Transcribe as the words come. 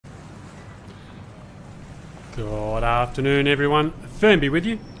Good afternoon everyone, Firmbie with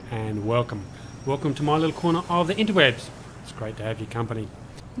you and welcome. Welcome to my little corner of the interwebs. It's great to have your company.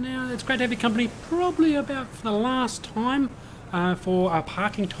 Now it's great to have your company probably about for the last time for our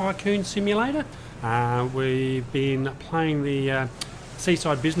Parking Tycoon simulator. We've been playing the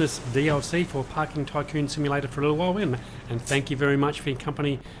Seaside Business DLC for Parking Tycoon Simulator for a little while, and thank you very much for your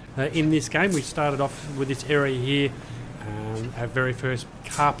company in this game. We started off with this area here, our very first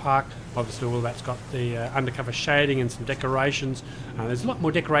car park. Obviously all that's got the undercover shading and some decorations. There's a lot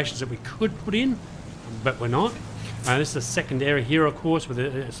more decorations that we could put in, but we're not. This is the second area here, of course, with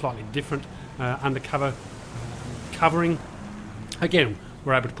a slightly different undercover covering. Again,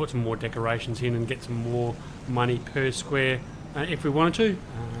 we're able to put some more decorations in and get some more money per square if we wanted to,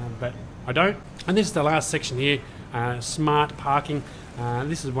 but I don't. And this is the last section here, smart parking.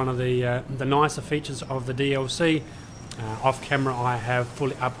 This is one of the nicer features of the DLC. Off camera I have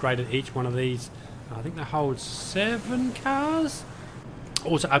fully upgraded each one of these. I think they hold 7 cars.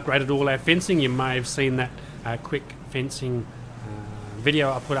 Also upgraded all our fencing. You may have seen that quick fencing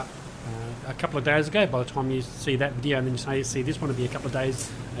video I put up a couple of days ago. By the time you see that video and then you see this one, will be a couple of days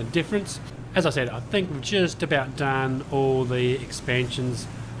difference. As I said, I think we've just about done all the expansions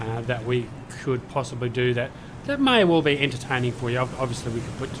that we could possibly do that may well be entertaining for you. Obviously we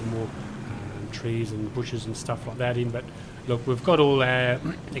could put some more trees and bushes and stuff like that in, but look, we've got all our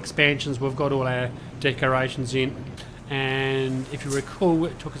expansions, we've got all our decorations in, and if you recall,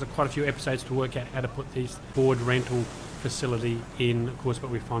 it took us quite a few episodes to work out how to put this board rental facility in, of course, but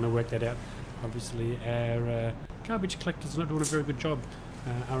we finally worked that out. Obviously our garbage collector's not doing a very good job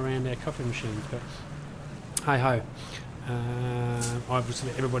around our coffee machines, but hey ho. Obviously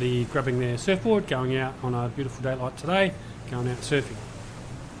everybody grabbing their surfboard, going out on a beautiful day like today, going out surfing.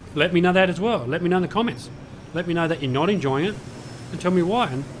 Let me know that as well. Let me know in the comments. Let me know that you're not enjoying it and tell me why,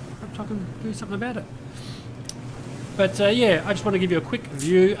 and perhaps I can do something about it. But yeah, I just want to give you a quick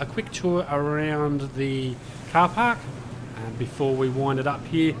view, a quick tour around the car park before we wind it up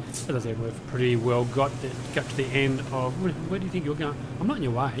here. As I said, we've pretty well got to the end of... Where do you think you're going? I'm not in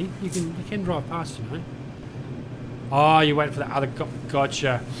your way. You can drive past, you know. Oh, you're waiting for the other...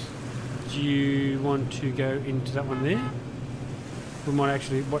 Gotcha. Do you want to go into that one there? We might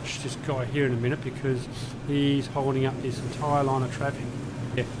actually watch this guy here in a minute because he's holding up this entire line of traffic.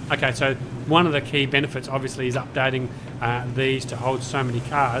 Yeah. Okay, so one of the key benefits obviously is updating these to hold so many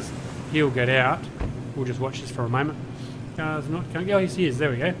cars. He'll get out. We'll just watch this for a moment. Cars not going. Oh, he is.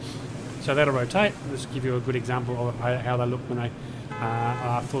 There we go. So that'll rotate. Let's give you a good example of how they look when they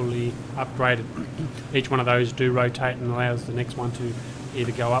are fully upgraded. Each one of those do rotate and allows the next one to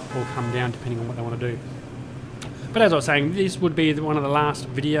either go up or come down depending on what they want to do. But as I was saying, this would be one of the last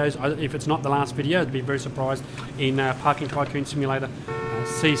videos. If it's not the last video, I'd be very surprised in Parking Tycoon Simulator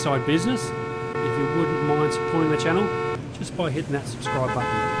Seaside Business. If you wouldn't mind supporting the channel, just by hitting that subscribe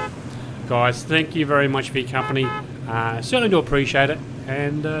button. Guys, thank you very much for your company. Certainly do appreciate it.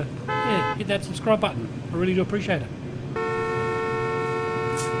 And yeah, hit that subscribe button. I really do appreciate it.